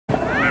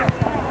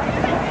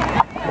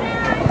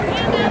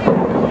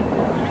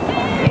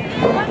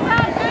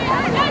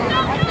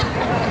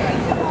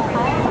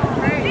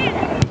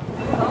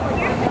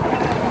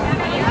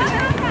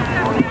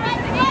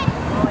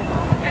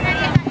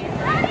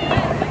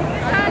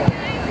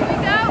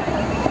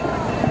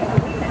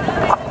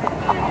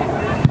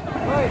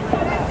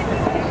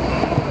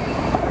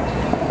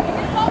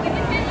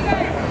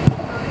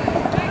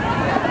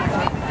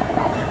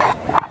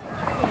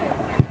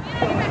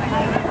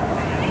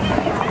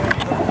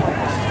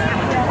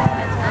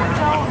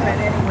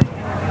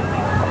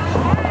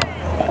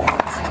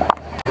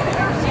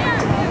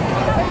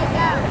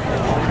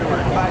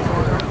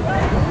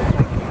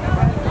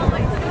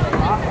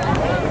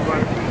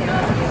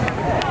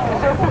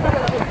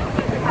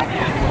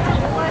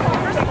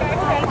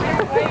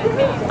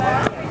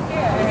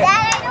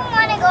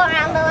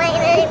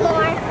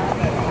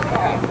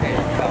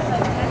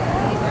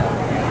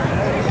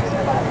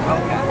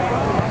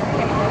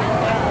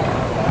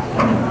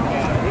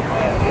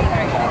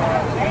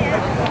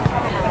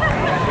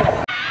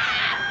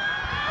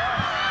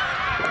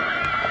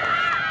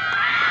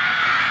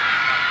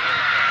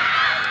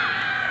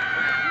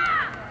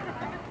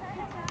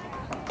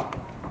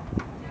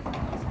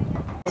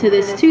to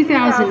this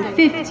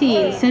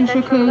 2015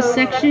 Central Coast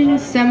Section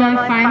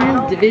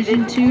Semifinal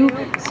Division II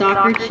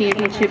Soccer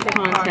Championship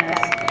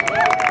Contest.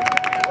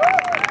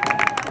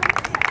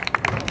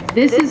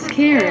 This is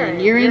Karen,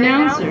 your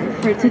announcer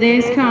for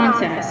today's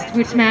contest,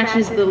 which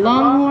matches the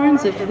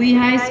Longhorns of Leigh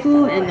High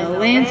School and the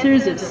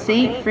Lancers of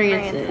St.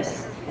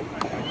 Francis.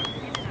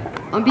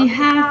 On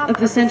behalf of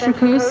the Central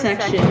Coast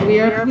Section, we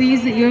are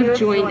pleased that you have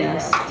joined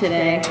us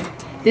today.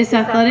 This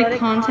athletic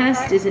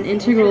contest is an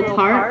integral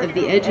part of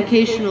the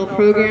educational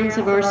programs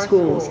of our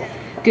schools.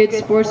 Good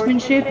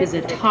sportsmanship is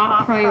a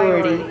top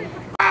priority.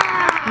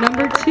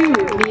 Number 2,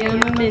 Mia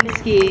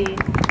Maminsky.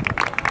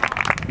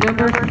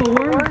 Number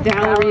 4,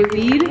 Valerie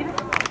Weed.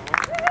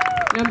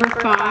 Number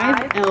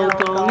 5, Elle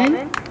Gallman.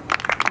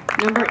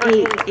 Number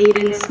 8,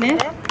 Aiden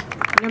Smith.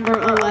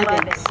 Number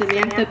 11,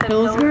 Samantha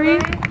Pillsbury.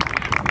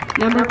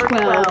 Number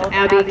 12,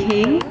 Abby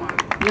King.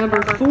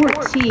 Number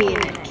 14,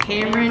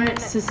 Cameron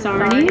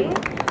Cesarni.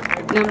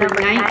 Number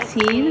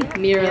 19,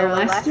 Mira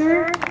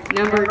Lester.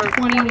 Number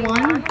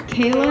 21,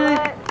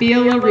 Kayla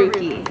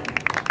Bielaruki.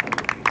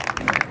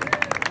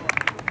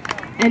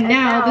 And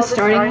now the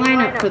starting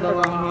lineup for the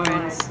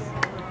Longhorns.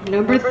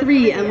 Number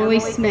 3, Emily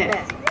Smith.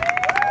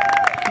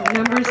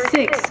 Number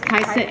 6,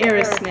 Kaisa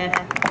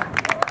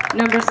Arrowsmith.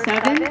 Number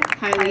 7,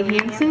 Kylie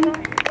Hansen.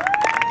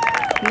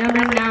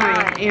 Number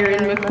 9,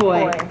 Erin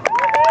McCoy.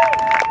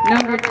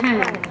 Number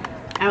 10,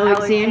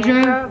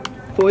 Alexandra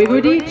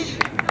Vojvodic.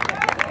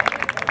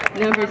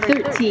 Number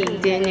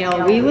 13,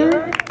 Danielle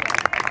Wheeler.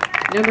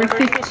 Number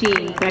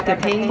 15, Becca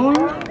Pangborn.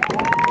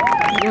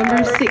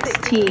 Number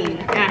 16,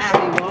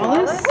 Ashley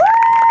Wallace.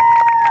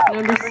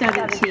 Number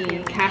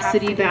 17,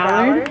 Cassidy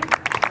Ballard.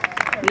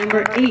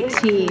 Number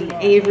 18,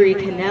 Avery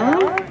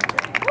Canella.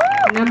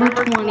 Number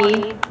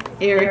 20,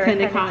 Erica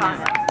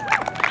Nakana.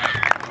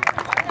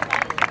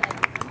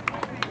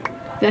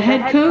 The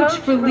head coach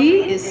for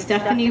Leigh is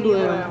Stephanie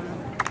Bloom.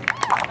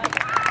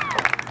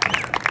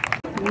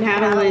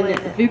 Madeline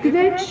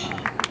Vukovic.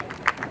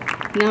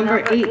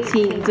 Number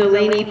 18,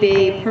 Delaney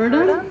Bay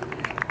Purdom.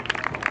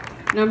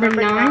 Number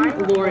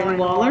 9, Lauren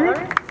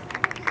Waller.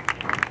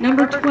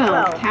 Number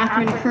 12,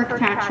 Catherine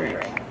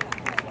Kirkpatrick.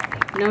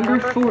 Number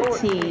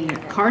 14,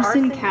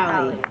 Carson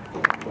Calley.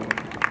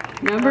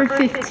 Number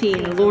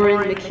 15,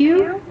 Lauren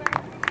McHugh.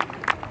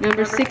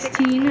 Number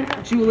 16,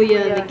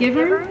 Julia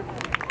McGivern.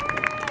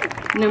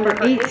 Number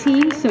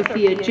 18,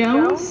 Sophia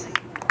Jones.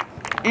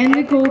 And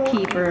the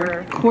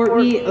goalkeeper,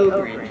 Courtney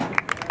Ogren.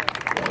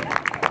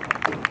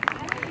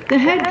 The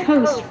head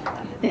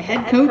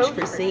coach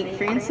for St.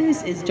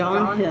 Francis is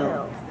John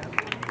Hill.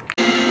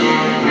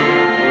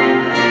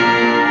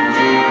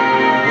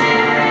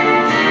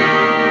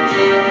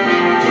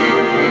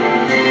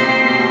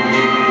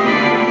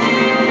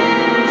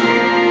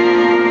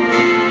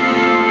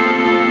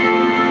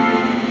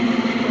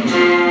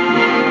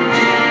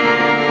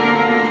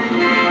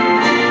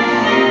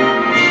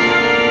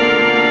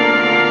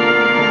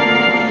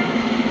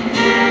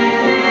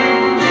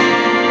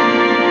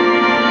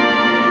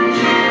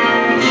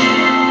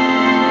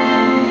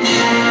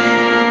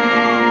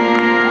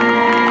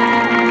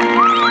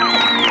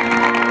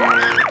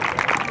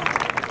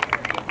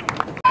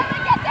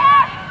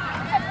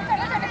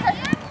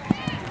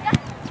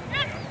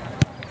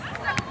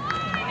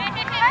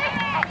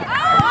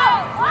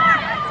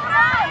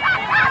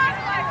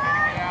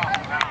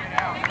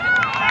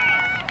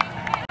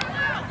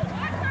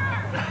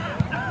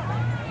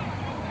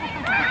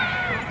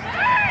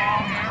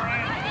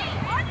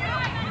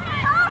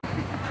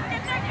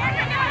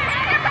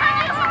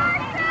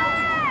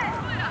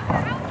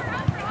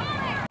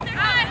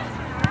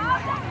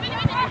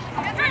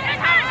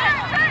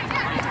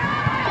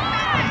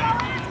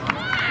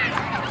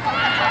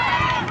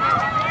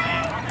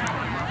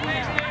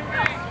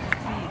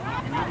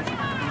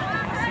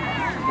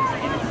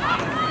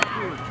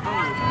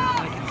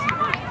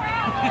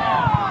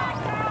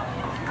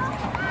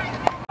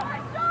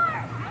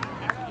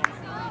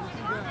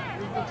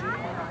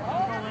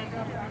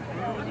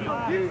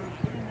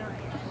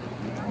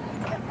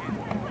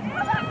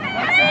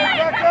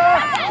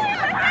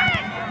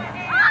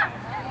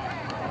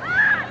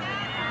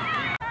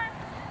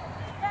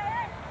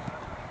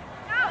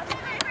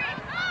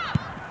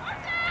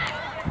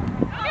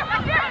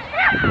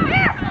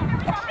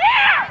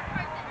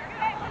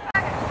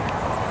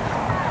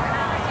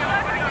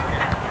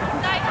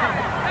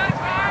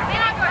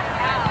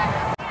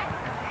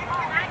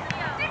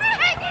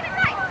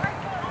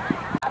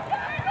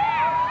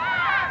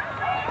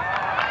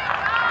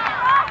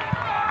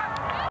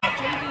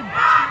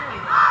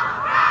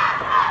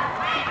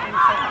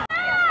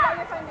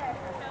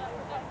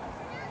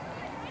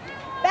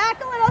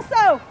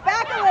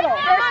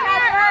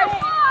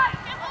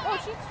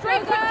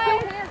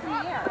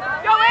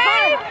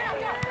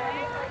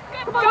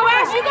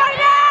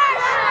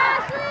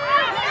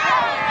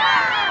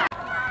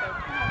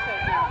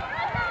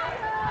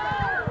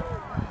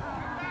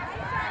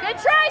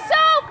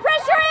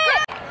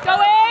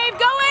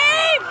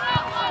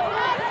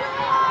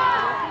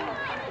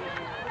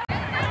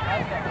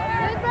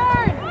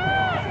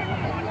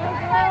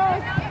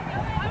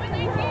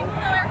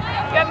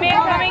 man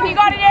coming. You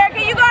got it,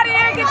 Erica. You got it,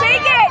 Erica.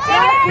 Take it.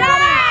 Take it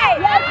inside.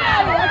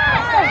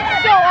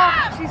 She's so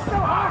off. She's so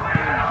off.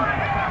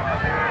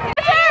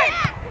 It's her.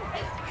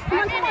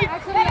 Good,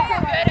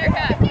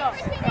 Erica.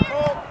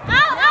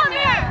 Out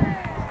there.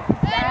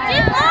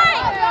 Deep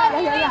line.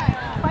 Yeah.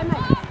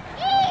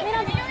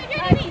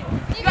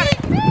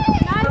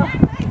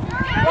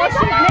 Well,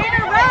 she made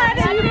her run,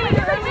 and you didn't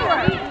give her to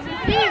her.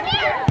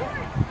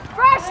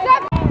 Fresh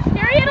step.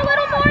 Carry it a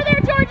little more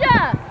there, Georgia.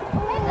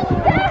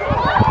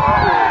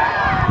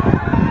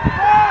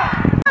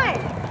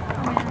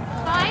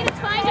 Fine, it's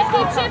fine. Just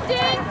keep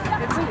shifting.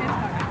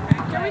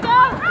 Here we go.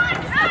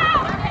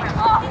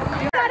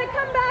 You got to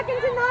come back and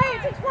deny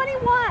it to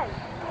 21.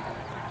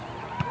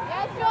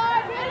 Yes,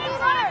 George.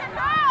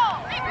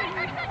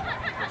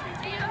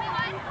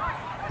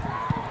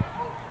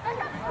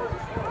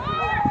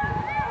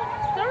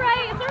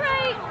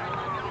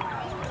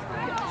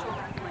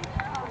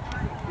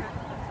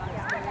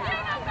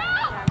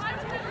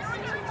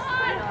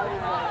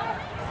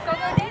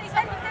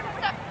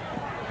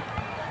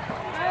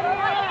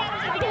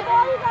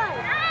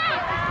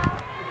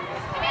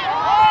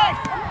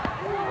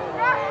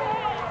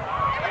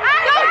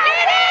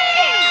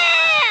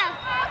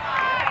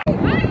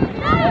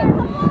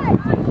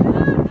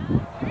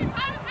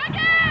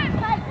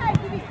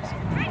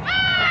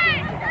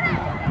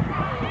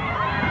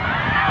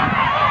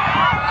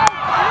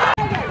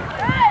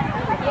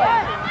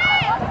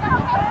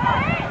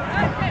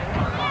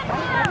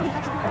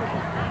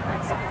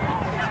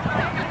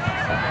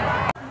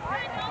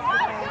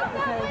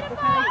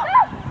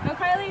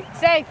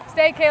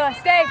 Stay, Kayla,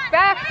 stay,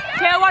 back.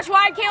 Kayla, watch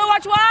wide, Kayla,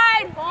 watch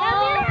wide.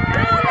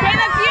 Okay,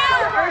 that's you.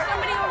 Or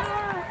somebody over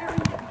there.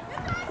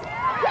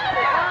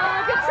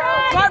 Good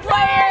try. Smart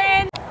play,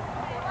 Aaron.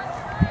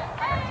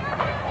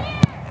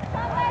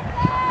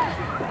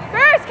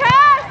 First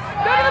pass,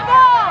 go to the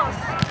ball.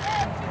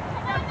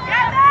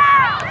 Get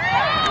down.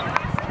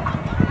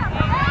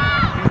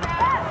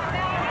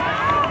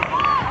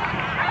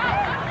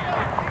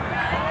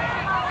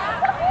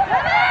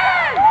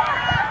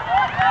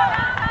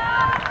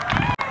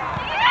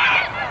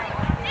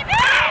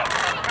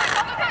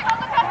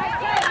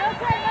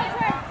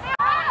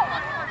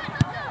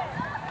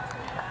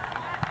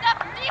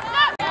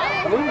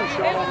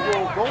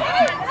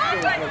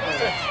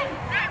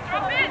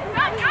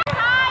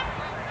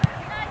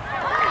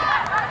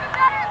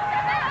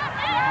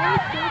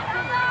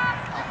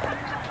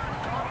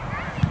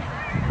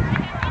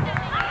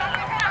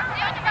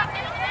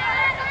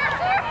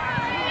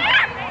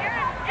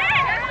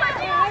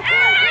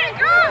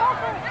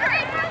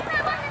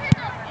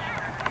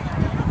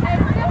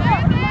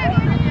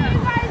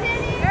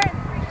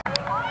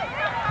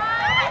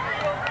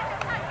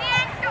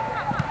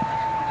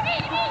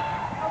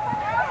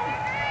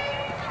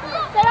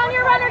 Stay on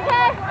your runner, Kay.